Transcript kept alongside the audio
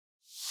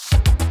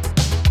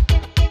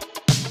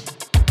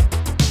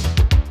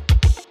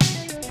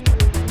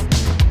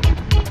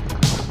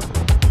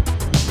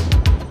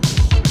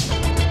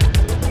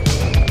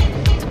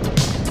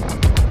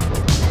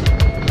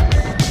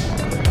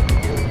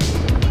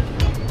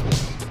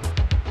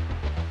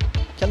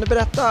du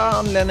berätta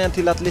anledningen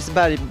till att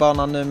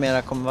Lisebergbanan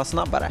numera kommer vara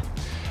snabbare?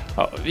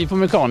 Ja, vi på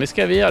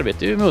Mekaniska vi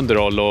arbetar ju med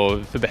underhåll och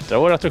förbättrar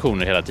våra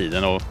attraktioner hela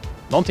tiden. Och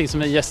någonting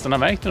som gästerna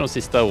märkt de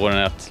sista åren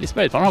är att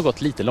Lisebergbanan har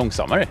gått lite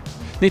långsammare.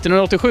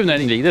 1987 när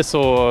den invigdes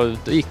så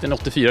gick den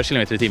 84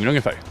 km i timmen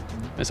ungefär.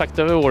 Men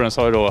sakta över åren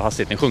så har då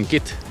hastigheten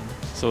sjunkit.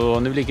 Så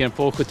nu ligger den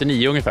på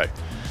 79 ungefär.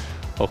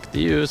 Och det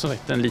är ju som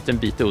sagt en liten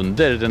bit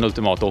under den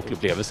ultimata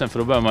åkupplevelsen, för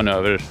då börjar man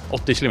över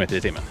 80 km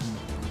i timmen.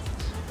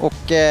 Och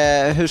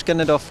hur ska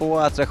ni då få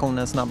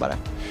attraktionen snabbare?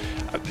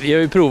 Vi har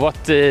ju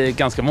provat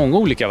ganska många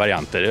olika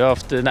varianter. Vi har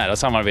haft nära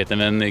samarbete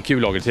med en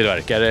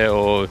kullagertillverkare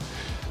och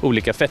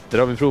olika fetter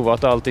har vi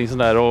provat och allting sånt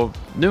där. Och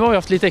nu har vi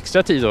haft lite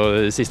extra tid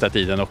då, sista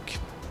tiden och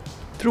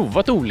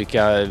provat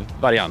olika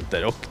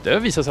varianter. Och det har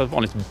visat sig att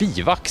vanligt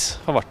bivax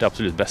har varit det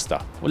absolut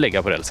bästa att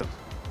lägga på rälsen.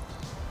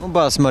 Och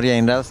bara smörja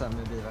in rälsen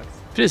med bivax?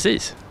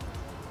 Precis.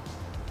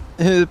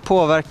 Hur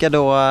påverkar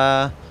då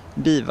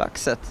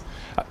bivaxet?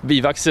 Ja,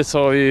 bivaxet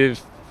har ju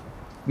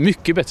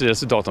mycket bättre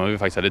resultat än vad vi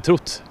faktiskt hade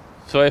trott.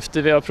 Så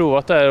efter vi har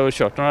provat det här och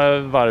kört några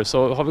varv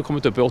så har vi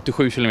kommit upp i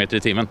 87 km i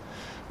timmen.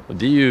 Och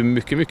det är ju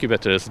mycket, mycket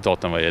bättre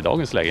resultat än vad det är i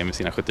dagens läge med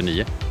sina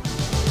 79.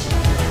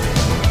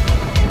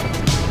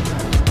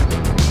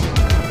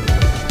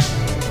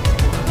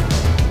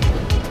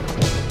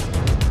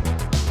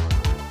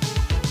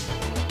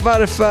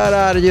 Varför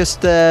är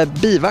just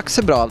bivax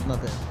ett bra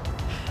alternativ?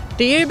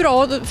 Det är ju bra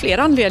av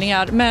flera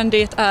anledningar, men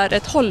det är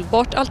ett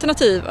hållbart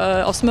alternativ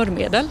av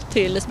smörjmedel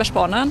till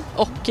Lisebergbanan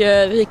och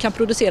vi kan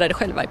producera det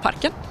själva i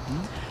parken.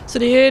 Så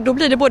då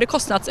blir det både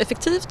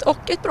kostnadseffektivt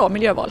och ett bra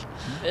miljöval.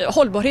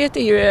 Hållbarhet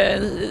är ju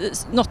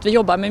något vi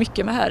jobbar med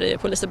mycket med här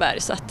på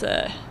Liseberg, så att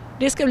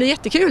det ska bli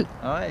jättekul.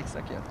 Ja,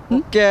 exakt.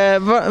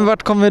 Och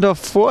vart kommer vi då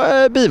få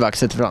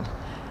bivaxet ifrån?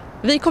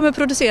 Vi kommer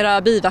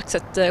producera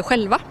bivaxet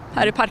själva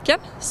här i parken,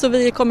 så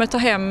vi kommer ta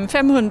hem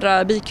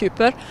 500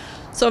 bikuper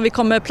som vi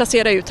kommer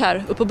placera ut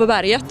här uppe på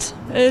berget.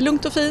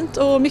 Lugnt och fint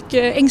och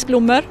mycket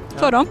ängsblommor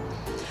för dem.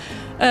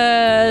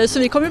 Så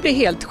vi kommer bli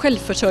helt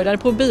självförsörjande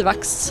på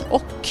bivax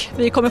och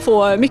vi kommer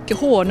få mycket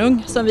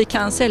honung som vi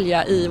kan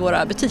sälja i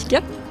våra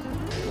butiker.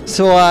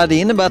 Så det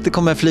innebär att det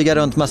kommer flyga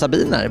runt massa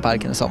bin här i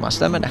parken i sommar,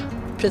 stämmer det?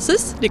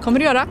 Precis, det kommer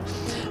det göra.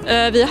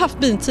 Vi har haft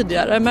bin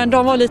tidigare, men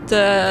de var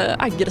lite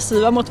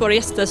aggressiva mot våra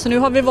gäster, så nu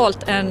har vi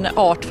valt en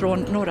art från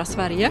norra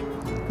Sverige.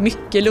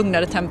 Mycket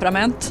lugnare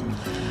temperament.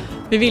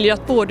 Vi vill ju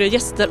att både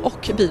gäster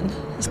och bin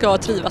ska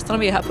trivas när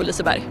de är här på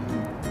Liseberg.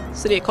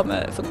 Så det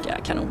kommer funka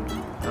kanon.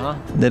 Ja,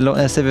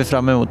 det ser vi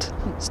fram emot.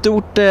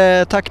 Stort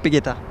tack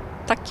Birgitta.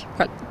 Tack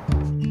själv.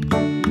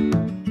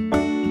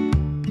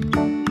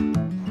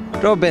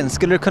 Robin,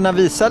 skulle du kunna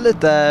visa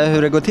lite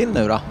hur det går till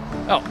nu då?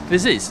 Ja,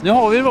 precis. Nu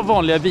har vi det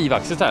vanliga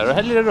bivaxet här och det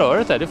här lilla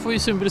röret här, det får ju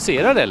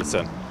symbolisera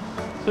rälsen.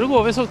 Så då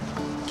går vi så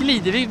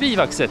glider vi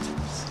bivaxet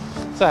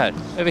så här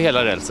över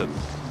hela rälsen.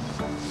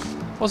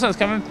 Och sen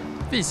ska vi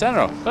visa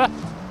den då.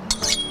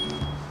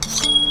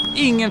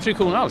 Ingen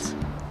friktion alls.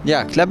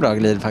 Jäkla bra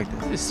glid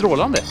faktiskt. Det är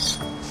strålande.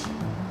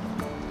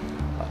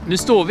 Nu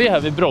står vi här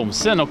vid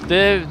bromsen och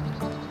det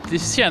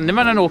känner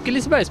man när man åker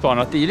Lisebergsbanan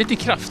att det är lite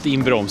kraftig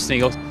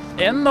inbromsning. Och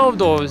en av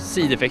då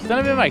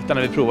sideffekterna vi märkte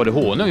när vi provade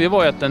honung, det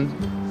var ju att den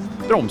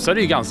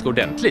bromsade ju ganska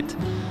ordentligt.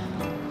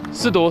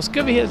 Så då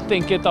ska vi helt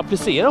enkelt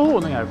applicera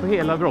honung här på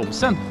hela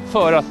bromsen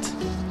för att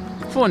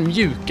få en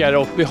mjukare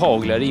och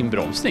behagligare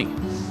inbromsning.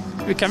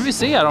 Det kan vi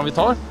se här om vi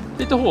tar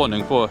lite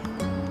honung på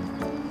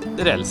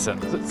rälsen.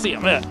 Så ser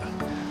man det.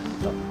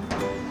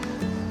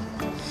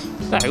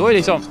 Det här går ju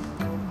liksom...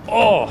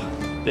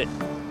 det är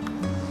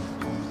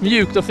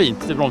mjukt och fint,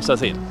 det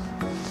bromsas in.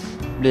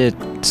 Det blir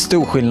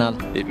stor skillnad.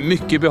 Det är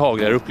mycket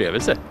behagligare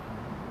upplevelse.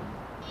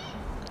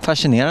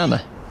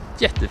 Fascinerande.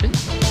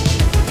 Jättefint.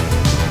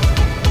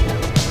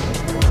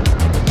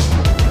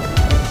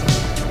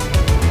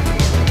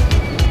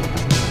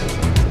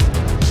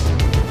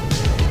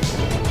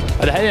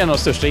 Ja, det här är en av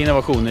de största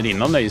innovationerna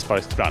inom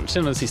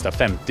nöjesparksbranschen de sista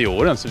 50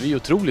 åren, så vi är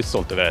otroligt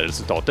stolta över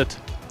resultatet.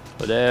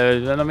 Och det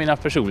är en av mina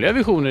personliga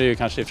visioner är ju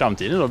kanske i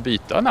framtiden att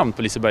byta namn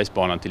på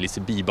Lisebergsbanan till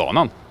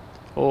lise-bi-banan.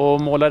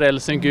 Och måla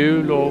rälsen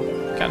gul och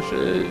kanske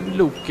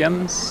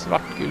loken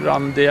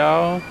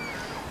svartgulrandiga.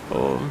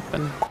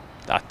 Men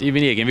det är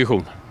min egen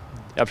vision.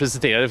 Jag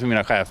presenterade för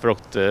mina chefer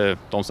och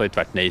de sa ju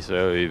tvärt nej, så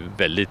jag är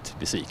väldigt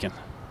besviken.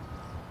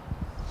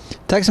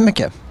 Tack så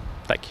mycket.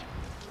 Tack.